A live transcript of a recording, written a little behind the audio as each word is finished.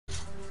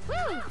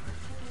Woo!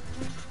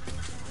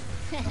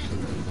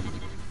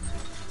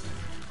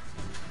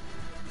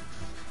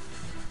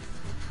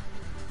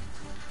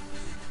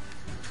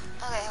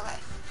 Okay, okay.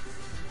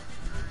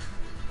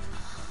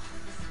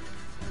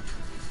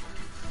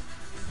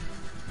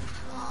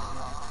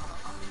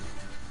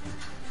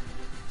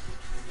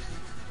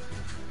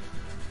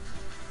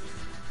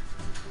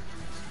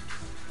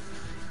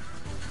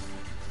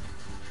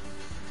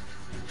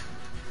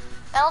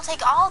 That'll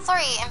take all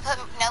three and put...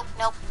 Nope,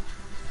 nope.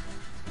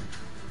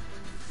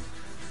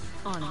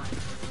 On it.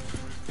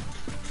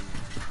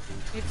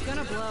 It's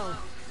gonna blow.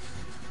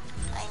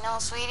 I know,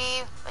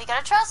 sweetie, but you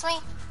gotta trust me.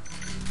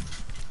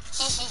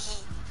 Hee hee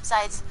hee.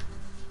 Besides...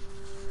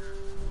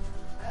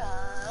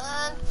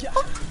 Run.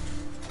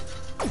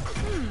 I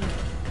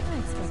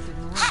expected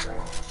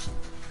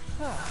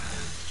more.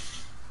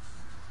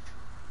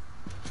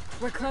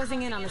 We're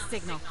closing in on the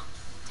signal.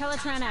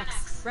 Teletran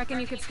X, reckon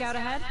you could scout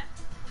ahead?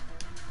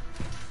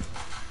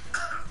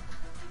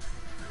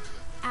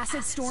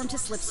 Acid storm to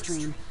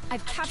slipstream.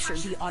 I've captured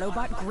the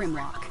Autobot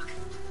Grimlock.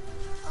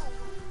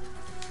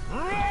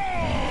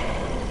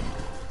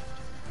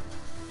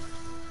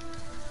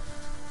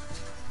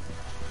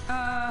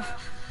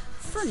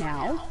 For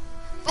now.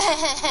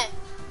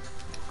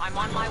 I'm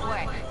on my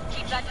way.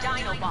 Keep that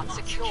Dinobot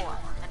secure,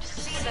 and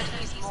see that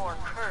he's more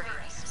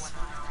courteous when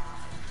I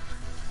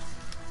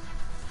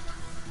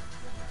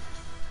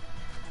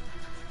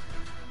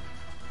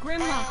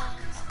arrive. Grimlock.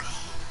 Okay.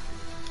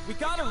 We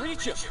gotta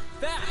reach him,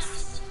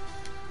 fast!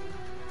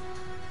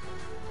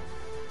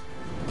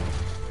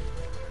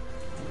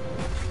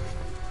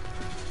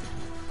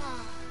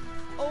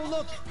 Oh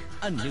look,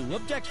 a new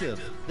objective.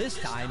 This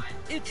time,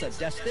 it's a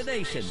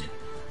destination.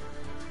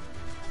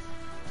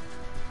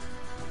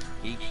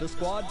 Keep the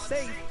squad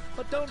safe,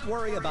 but don't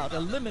worry about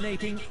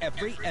eliminating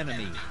every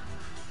enemy.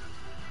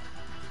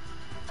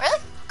 Really?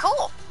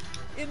 Cool.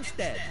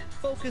 Instead,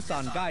 focus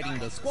on guiding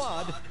the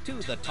squad to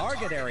the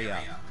target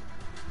area.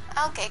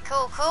 Okay,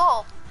 cool,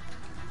 cool.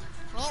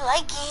 Me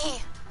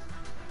likey.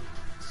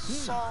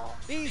 So...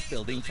 These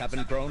buildings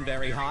haven't grown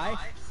very high.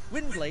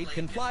 Windblade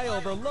can fly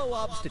over low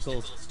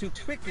obstacles to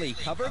quickly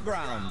cover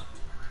ground.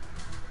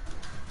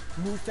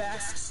 Move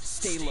fast,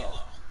 stay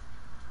low.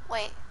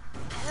 Wait,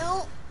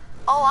 who?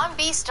 Oh, I'm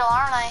B still,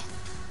 aren't I?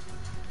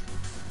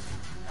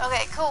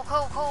 Okay, cool,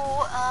 cool,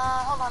 cool.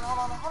 Hold on. Hold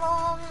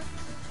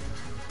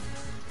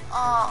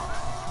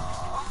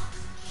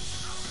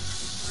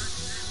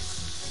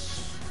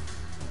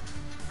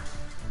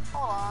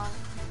on.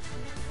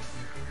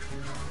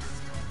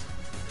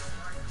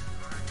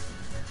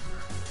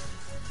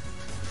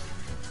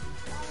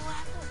 What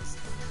happens?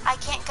 I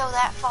can't go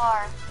that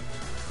far.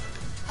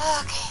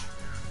 Okay.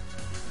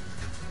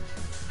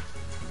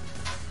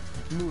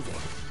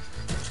 Moving.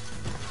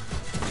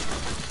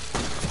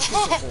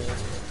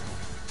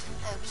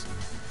 Oops.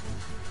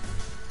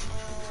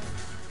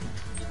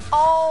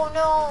 Oh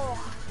no!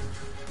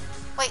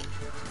 Wait,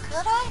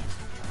 could I?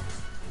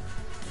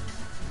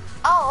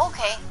 Oh,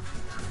 okay.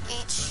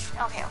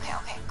 Okay,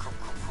 cool.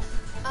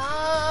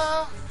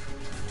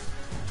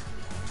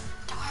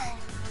 Darn.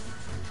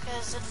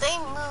 Because if they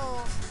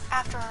move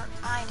after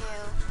I do,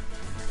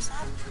 is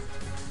that...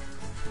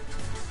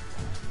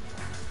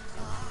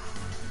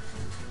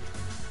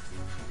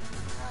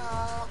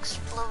 Oh,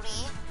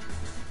 explodey.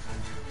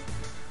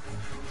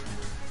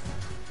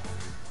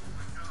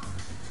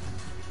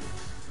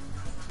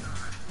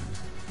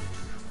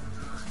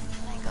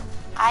 Can I go?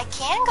 I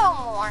can go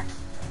more.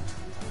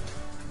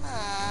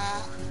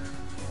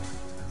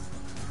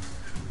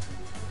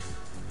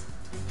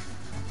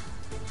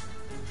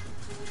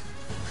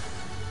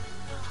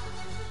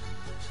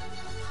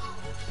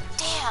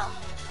 Damn.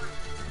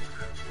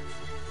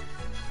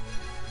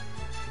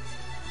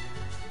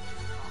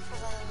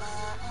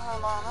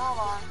 Hold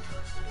on.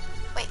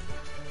 Wait.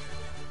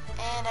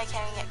 And I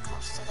can't even get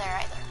close to there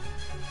either.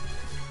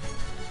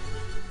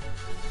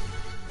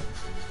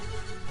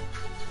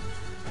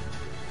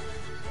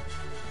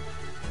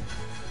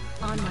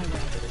 On my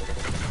way.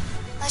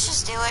 Let's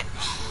just do it.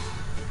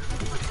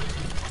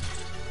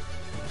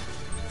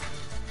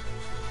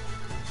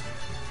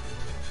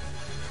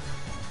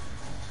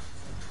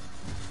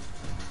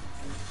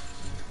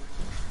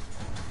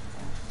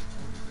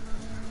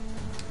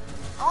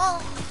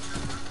 Oh.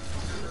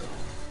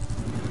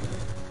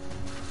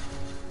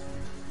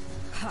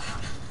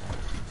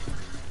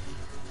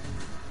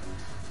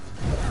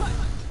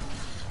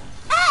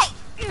 Hey!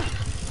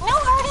 No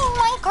hurting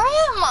my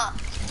grandma!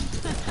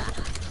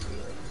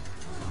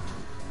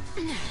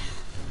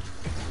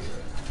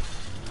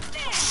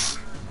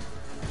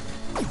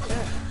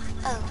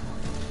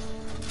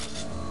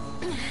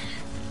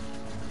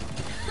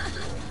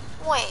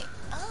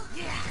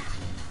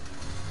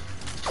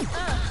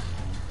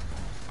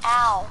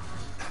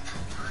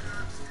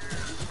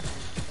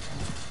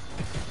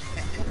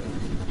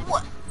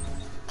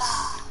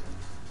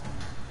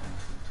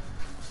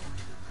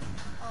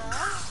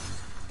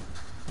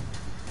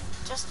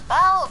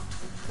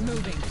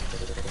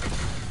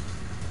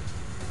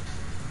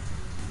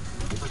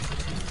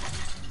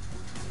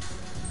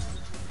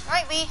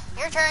 Alright, B,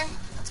 your turn.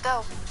 Let's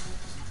go.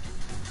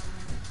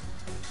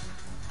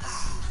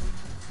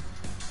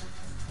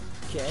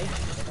 Okay.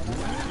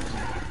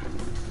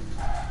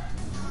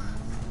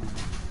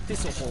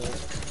 This'll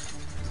hold.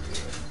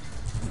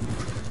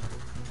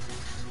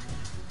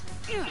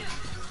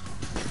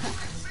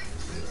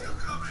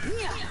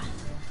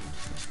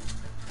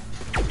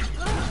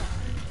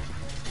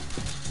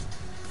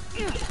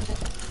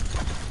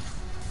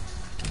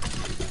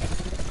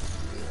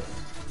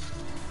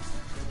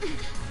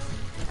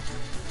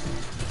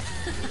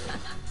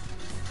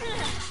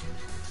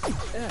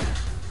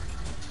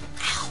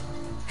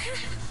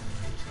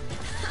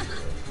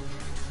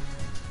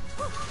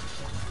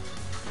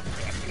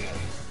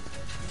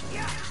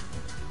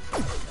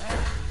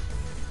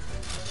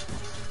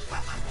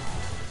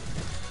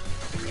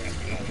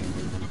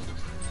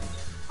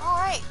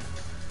 Alright.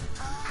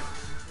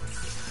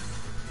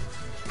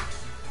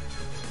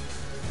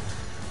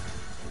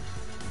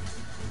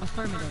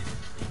 Affirmative.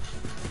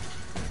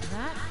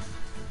 That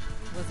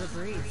was a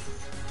breeze.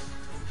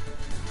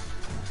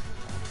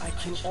 I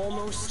can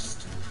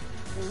almost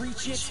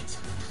reach it.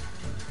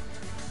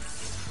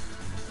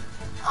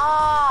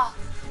 Oh!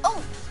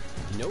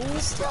 No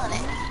Still in it.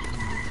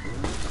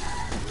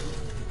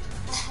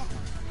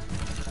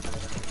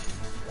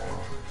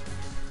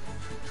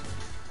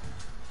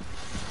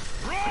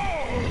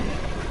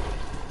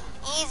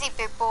 Easy,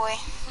 big boy.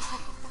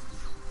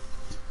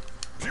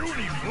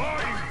 Beauty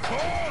flying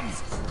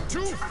bombs!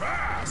 Too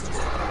fast!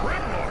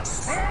 Grimlock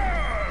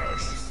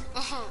smash!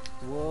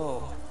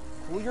 Whoa.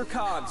 Cool your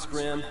cogs,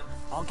 Grim.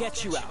 I'll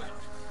get you out.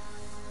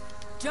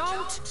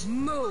 Don't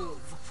move!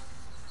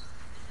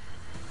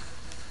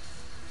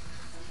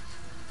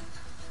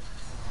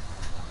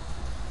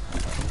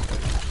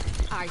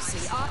 I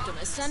see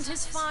Optimus sent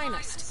his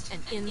finest.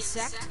 An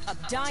insect, a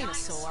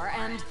dinosaur,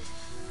 and...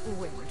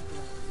 Windblade.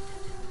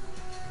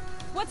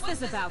 What's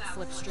this about,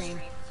 Slipstream?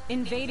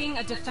 Invading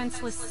a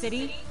defenseless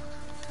city?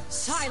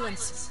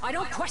 Silence! I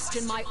don't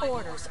question my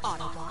orders,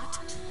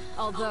 Autobot.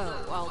 Although,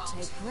 I'll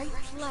take great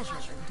pleasure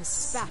in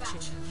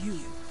dispatching you.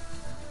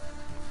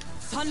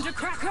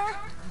 Thundercracker,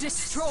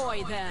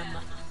 destroy them!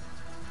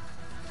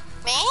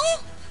 Me?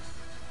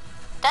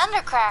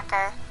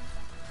 Thundercracker.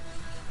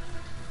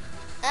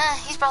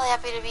 He's probably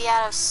happy to be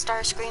out of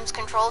Starscream's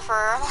control for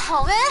a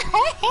little bit.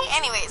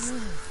 Anyways.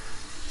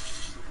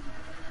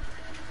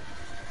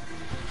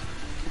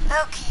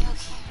 Okay.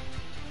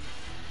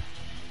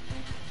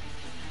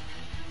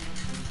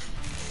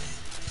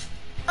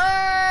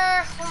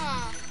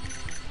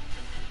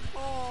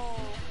 Ooh.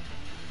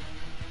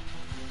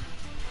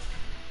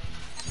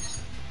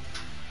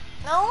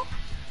 No?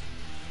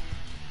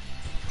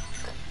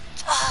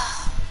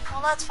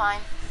 Well, that's fine.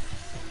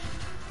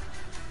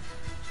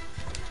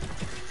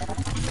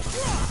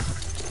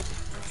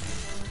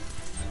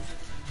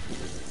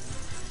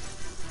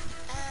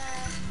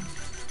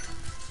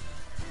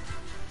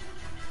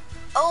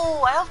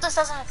 Oh, I hope this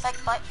doesn't affect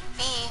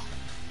B.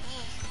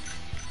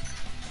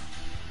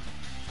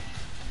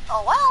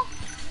 Oh well.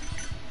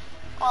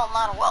 Well,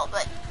 not a well,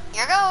 but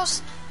here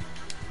goes.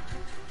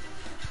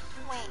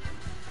 Wait.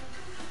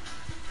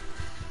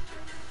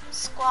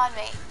 Squad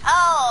mate.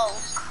 Oh,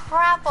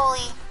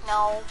 crappily.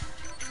 No.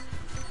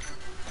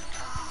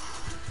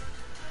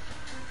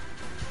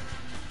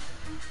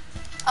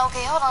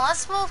 Okay, hold on.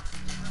 Let's move.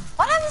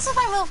 What happens if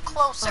I move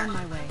closer? On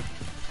my way.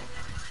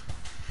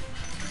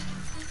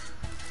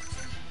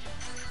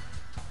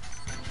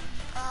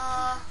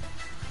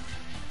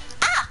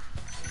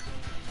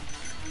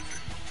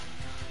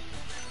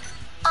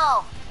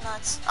 Oh,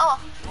 nuts. Oh.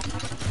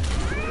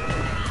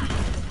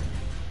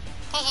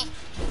 Hehe.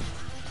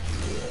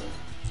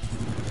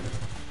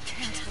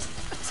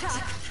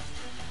 Attack!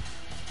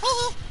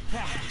 Hehe.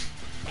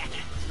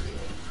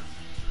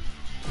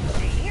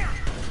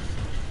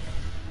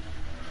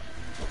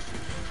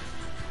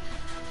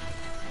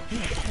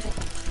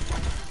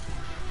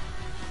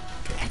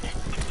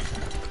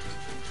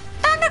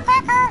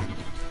 Thundercracker!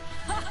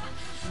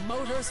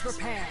 Motors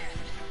repaired.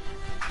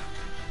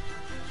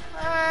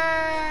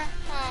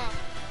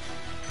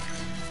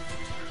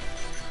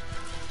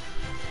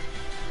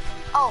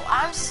 Oh,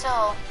 I'm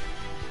still...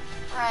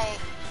 Right.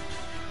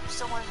 I'm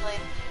still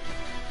Windblade.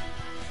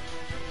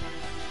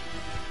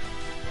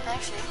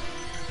 Actually...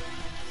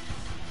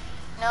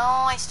 No,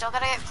 I still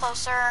gotta get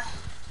closer.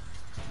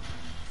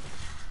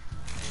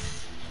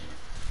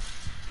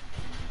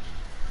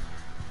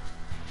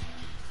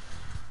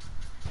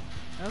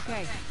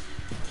 Okay.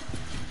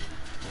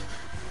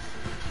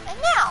 And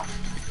now!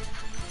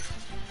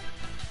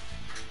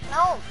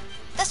 No!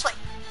 This way!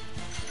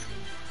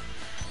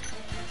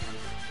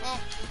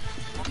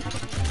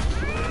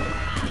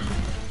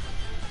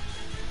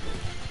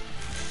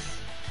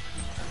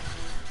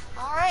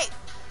 Alright.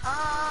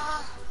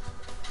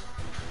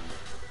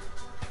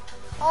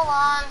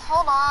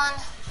 Hold on.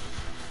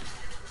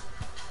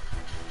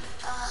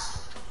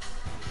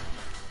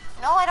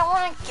 No, I don't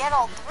want to get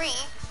all three.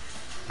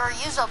 Or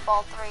use up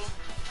all three.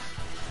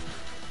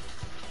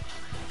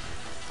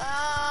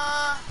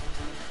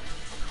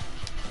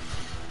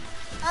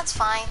 That's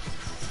fine.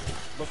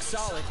 Looks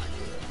solid.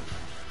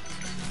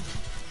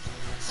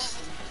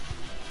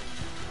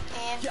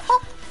 And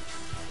whoop.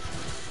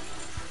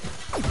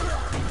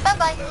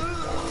 Bye-bye.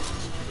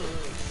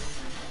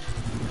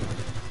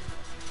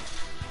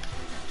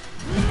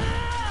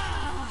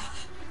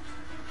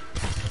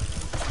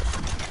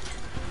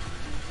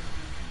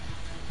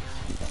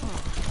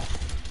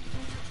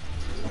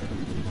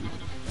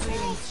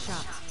 Ratings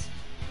shot.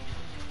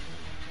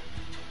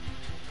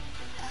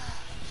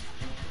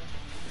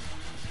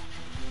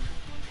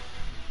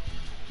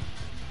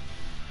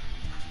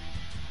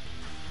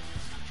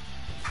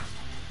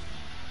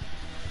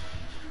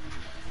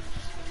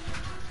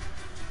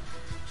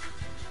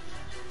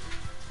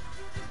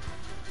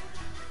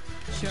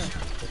 Sure.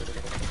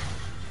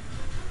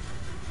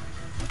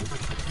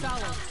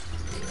 Solid.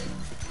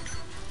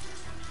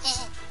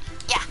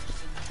 Yeah.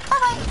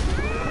 Bye-bye.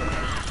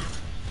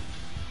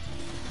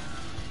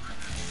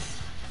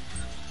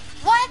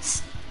 What?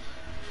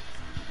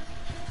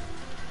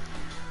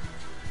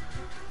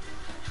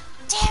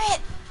 Damn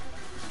it!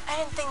 I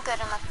didn't think good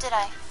enough, did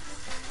I?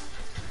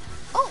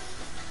 Oh!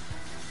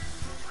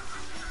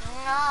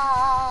 No.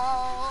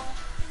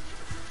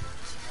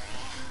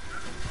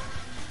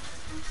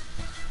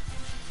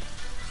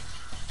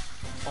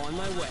 On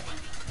my way.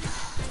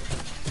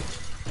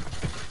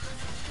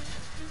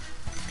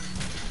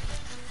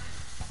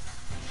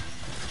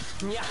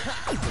 Yeah.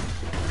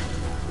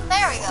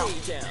 There we go.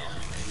 Stay down.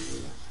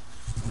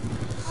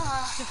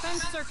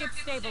 Defense circuit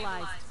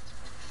stabilized.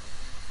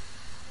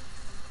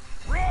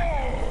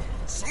 Roar!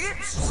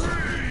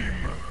 Slipstream!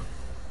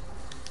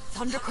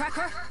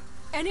 Thundercracker?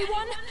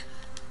 Anyone?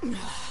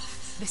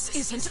 This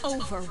isn't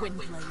over,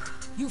 Windblade.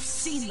 You've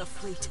seen the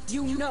fleet.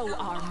 You know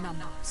our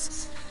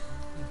numbers.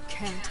 You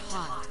can't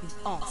hide the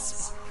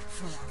Allspark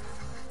forever.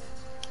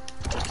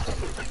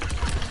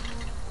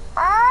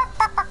 Bark,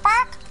 bark, bark,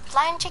 bark.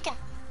 Flying chicken.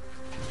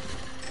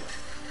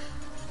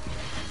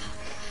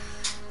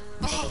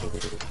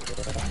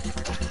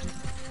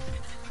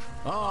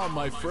 Ah,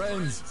 my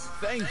friends,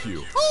 thank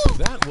you.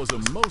 That was a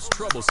most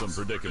troublesome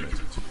predicament.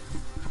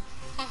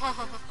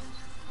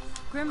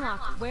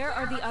 Grimlock, where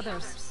are the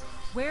others?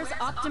 Where's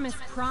Optimus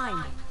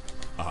Prime?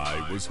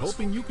 I was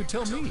hoping you could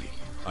tell me.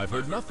 I've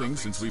heard nothing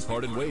since we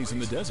parted ways in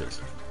the desert.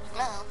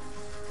 No.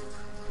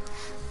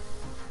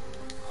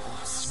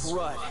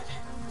 Scrud.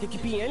 It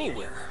could be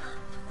anywhere.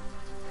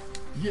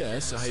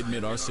 Yes, I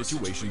admit our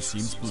situation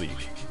seems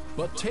bleak.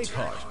 But take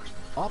heart.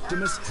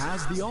 Optimus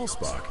has the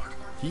Allspark.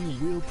 He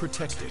will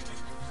protect it.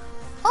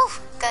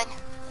 Oof, good.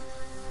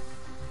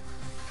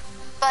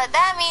 But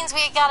that means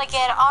we gotta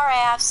get our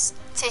ass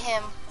to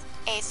him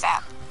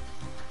ASAP.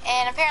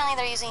 And apparently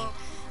they're using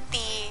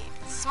the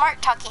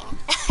smart tucking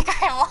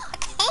Grimlock.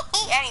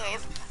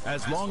 Anyways.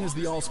 As long as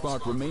the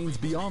Allspark remains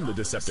beyond the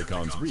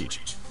Decepticons'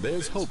 reach,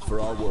 there's hope for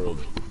our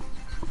world.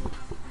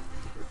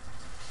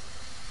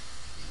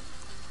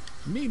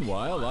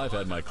 Meanwhile, I've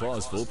had my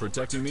claws full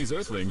protecting these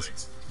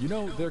Earthlings. You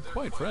know, they're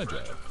quite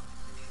fragile.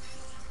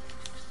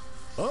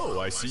 Oh,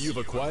 I see you've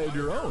acquired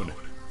your own.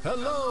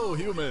 Hello,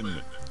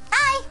 human!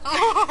 Hi!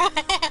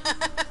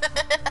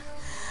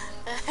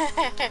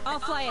 I'll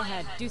fly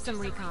ahead, do some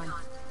recon.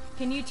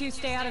 Can you two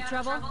stay out of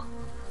trouble?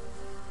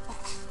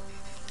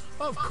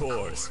 Of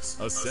course.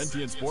 A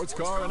sentient sports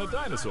car and a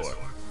dinosaur.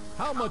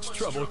 How much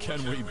trouble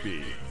can we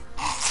be?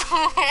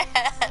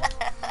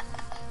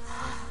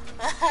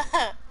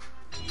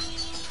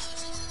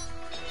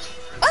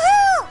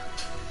 Woohoo!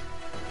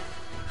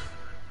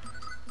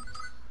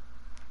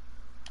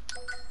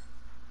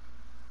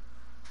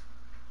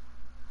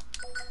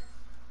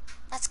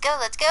 Let's go,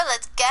 let's go,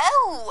 let's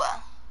go!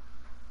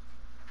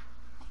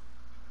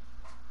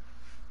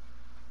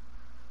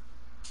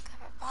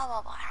 Blah,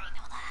 blah, blah. I already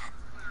know that.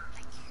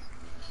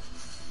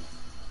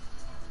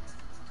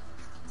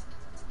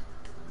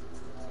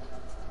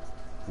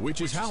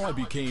 Which is how I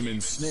became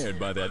ensnared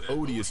by that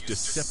odious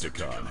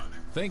Decepticon.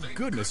 Thank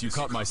goodness you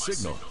caught my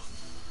signal.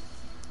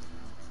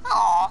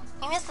 Aw,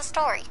 you missed the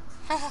story.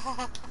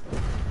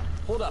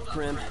 Hold up,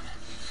 Grim.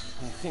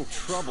 I think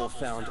trouble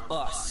found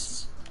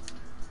us.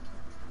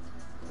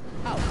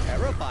 How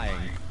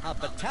terrifying! A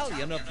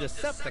battalion of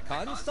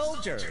Decepticon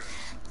soldiers!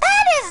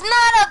 That is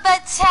not a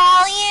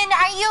battalion!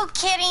 Are you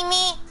kidding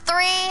me?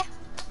 Three?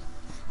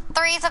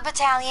 Three's a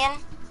battalion.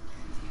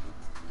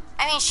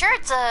 I mean, sure,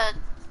 it's a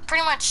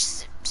pretty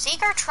much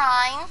Seeker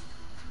trying,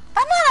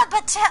 but not a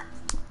battalion.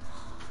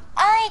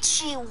 Ay,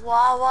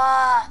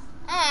 Chihuahua.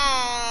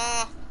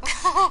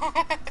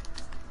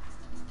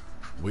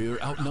 We're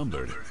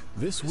outnumbered.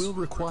 This will By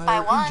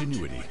require one.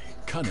 ingenuity,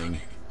 cunning,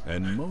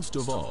 and most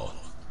of all...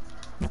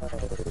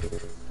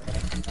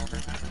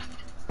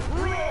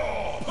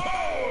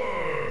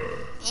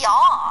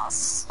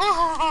 Yas.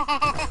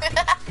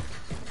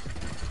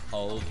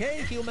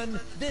 Okay, human,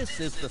 this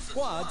is the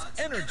squad's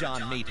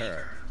energon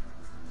meter.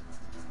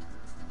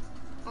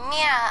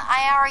 Yeah,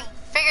 I already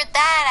figured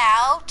that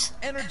out.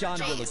 Energon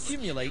will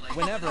accumulate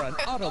whenever an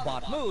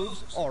Autobot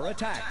moves or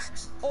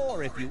attacks,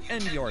 or if you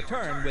end your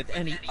turn with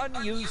any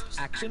unused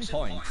action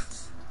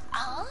points.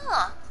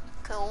 Ah,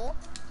 cool.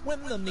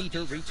 When the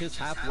meter reaches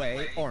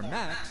halfway, or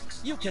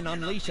max, you can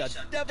unleash a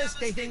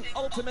devastating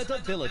ultimate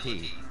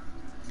ability.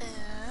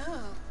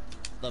 Oh.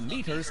 The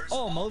meter's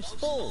almost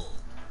full.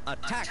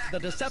 Attack the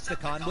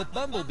Decepticon with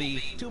Bumblebee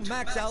to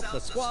max out the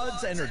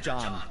squad's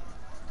energon.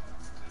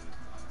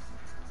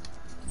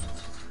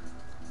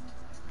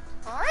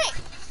 Alright.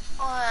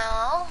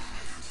 Well,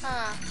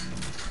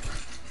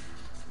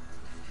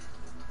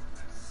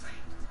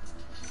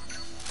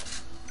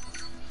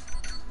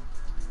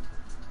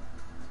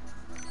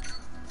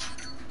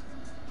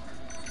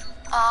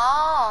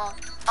 Oh.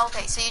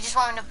 Okay, so you just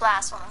want me to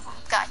blast one of them.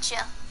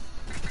 Gotcha.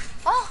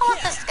 Well, how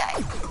about this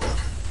guy?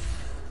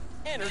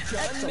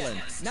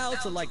 Excellent. Now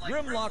select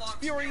Grimlock's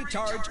Fury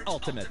Charge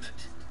Ultimate.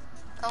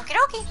 Okie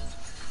dokie.